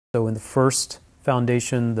So in the first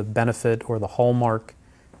foundation, the benefit or the hallmark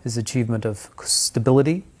is achievement of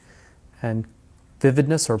stability and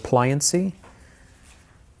vividness or pliancy.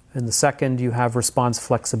 In the second, you have response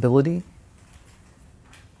flexibility.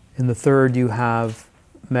 In the third, you have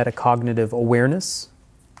metacognitive awareness.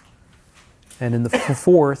 And in the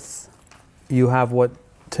fourth, you have what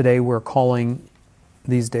today we're calling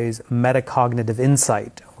these days metacognitive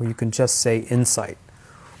insight, or you can just say insight,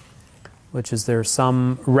 which is there's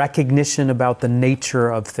some recognition about the nature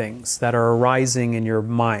of things that are arising in your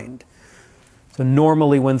mind. So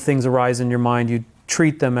normally when things arise in your mind, you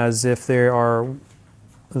treat them as if they are,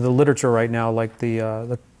 the literature right now, like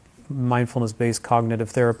the mindfulness-based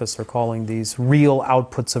cognitive therapists are calling these real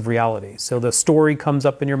outputs of reality. So the story comes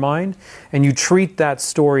up in your mind, and you treat that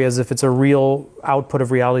story as if it's a real output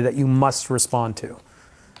of reality that you must respond to.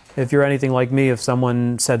 If you're anything like me, if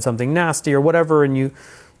someone said something nasty or whatever, and you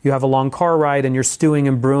have a long car ride and you're stewing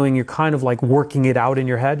and brewing, you're kind of like working it out in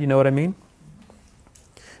your head, you know what I mean?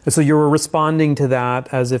 And so you're responding to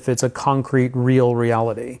that as if it's a concrete, real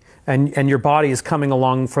reality. And your body is coming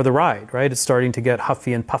along for the ride, right? It's starting to get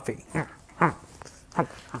huffy and puffy.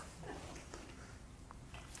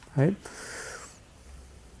 Right?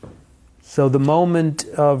 So the moment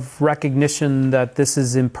of recognition that this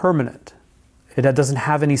is impermanent, it doesn't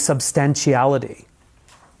have any substantiality.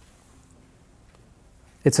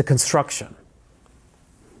 It's a construction.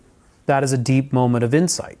 That is a deep moment of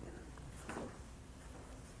insight.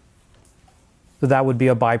 So that would be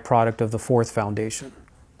a byproduct of the fourth foundation.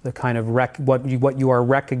 The kind of what you are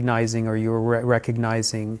recognizing, or you are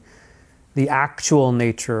recognizing the actual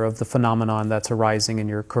nature of the phenomenon that's arising in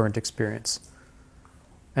your current experience.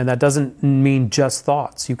 And that doesn't mean just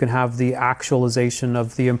thoughts. You can have the actualization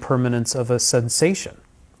of the impermanence of a sensation.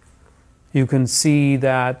 You can see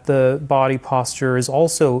that the body posture is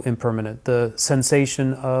also impermanent. The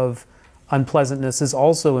sensation of unpleasantness is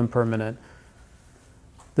also impermanent.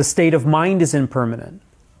 The state of mind is impermanent.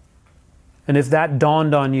 And if that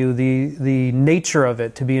dawned on you, the nature of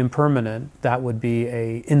it to be impermanent, that would be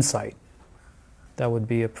an insight. That would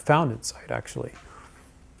be a profound insight, actually.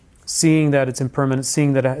 Seeing that it's impermanent,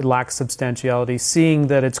 seeing that it lacks substantiality, seeing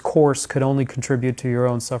that its course could only contribute to your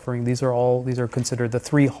own suffering. These are considered the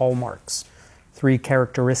three hallmarks, three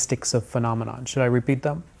characteristics of phenomenon. Should I repeat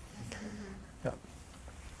them? Yeah.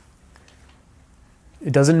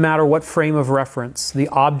 It doesn't matter what frame of reference. The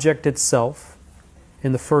object itself,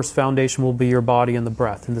 in the first foundation, will be your body and the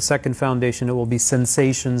breath. In the second foundation, it will be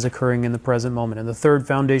sensations occurring in the present moment. In the third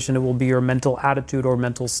foundation, it will be your mental attitude or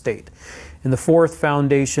mental state. In the fourth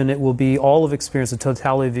foundation, it will be all of experience, the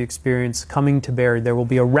totality of the experience coming to bear. There will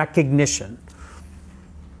be a recognition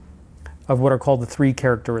of what are called the three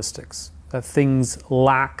characteristics. That things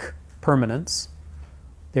lack permanence.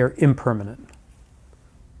 They're impermanent.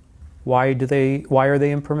 Why are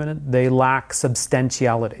they impermanent? They lack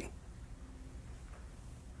substantiality.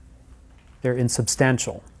 They're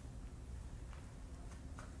insubstantial.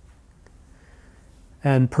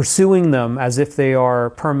 And pursuing them as if they are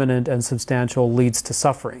permanent and substantial leads to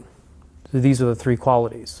suffering. So these are the three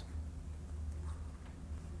qualities.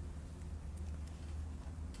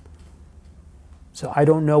 So I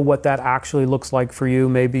don't know what that actually looks like for you.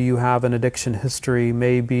 Maybe you have an addiction history.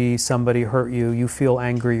 Maybe somebody hurt you. You feel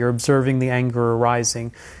angry. You're observing the anger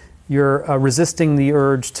arising. You're resisting the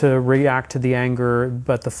urge to react to the anger,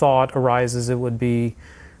 but the thought arises, it would be,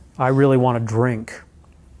 I really want to drink.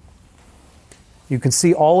 You can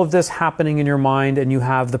see all of this happening in your mind, and you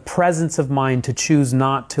have the presence of mind to choose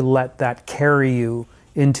not to let that carry you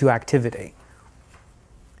into activity.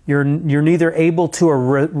 You're neither able to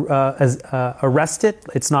arrest it.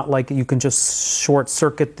 It's not like you can just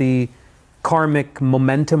short-circuit the karmic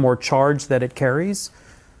momentum or charge that it carries.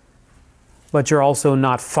 But you're also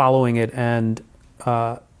not following it and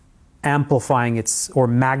amplifying it or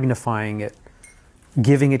magnifying it,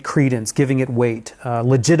 giving it credence, giving it weight,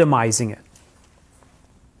 legitimizing it.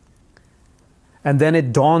 And then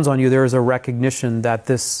it dawns on you there is a recognition that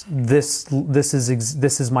this is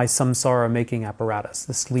my samsara making apparatus.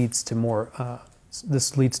 This leads to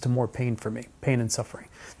more pain for me, pain and suffering.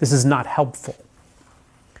 This is not helpful.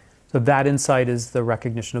 So that insight is the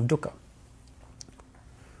recognition of dukkha.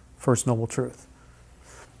 First noble truth.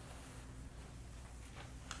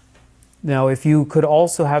 Now, if you could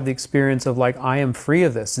also have the experience of like, I am free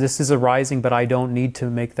of this. This is arising, but I don't need to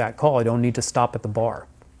make that call. I don't need to stop at the bar.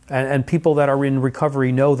 And people that are in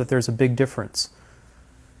recovery know that there's a big difference.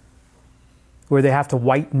 Where they have to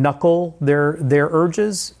white knuckle their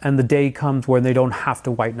urges, and the day comes when they don't have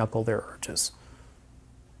to white knuckle their urges.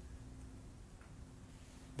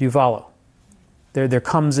 Do you follow? There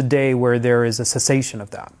comes a day where there is a cessation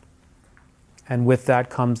of that. And with that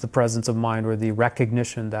comes the presence of mind, or the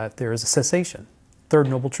recognition that there is a cessation. Third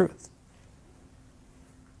noble truth.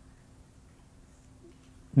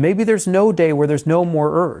 Maybe there's no day where there's no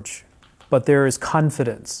more urge, but there is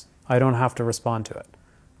confidence. I don't have to respond to it.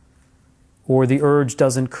 Or the urge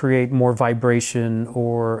doesn't create more vibration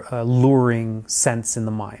or a luring sense in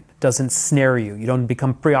the mind. It doesn't snare you. You don't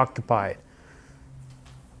become preoccupied.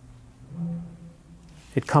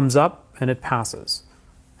 It comes up and it passes.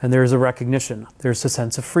 And there's a recognition. There's a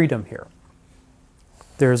sense of freedom here.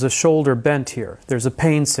 There's a shoulder bent here. There's a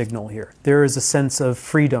pain signal here. There is a sense of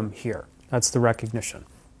freedom here. That's the recognition.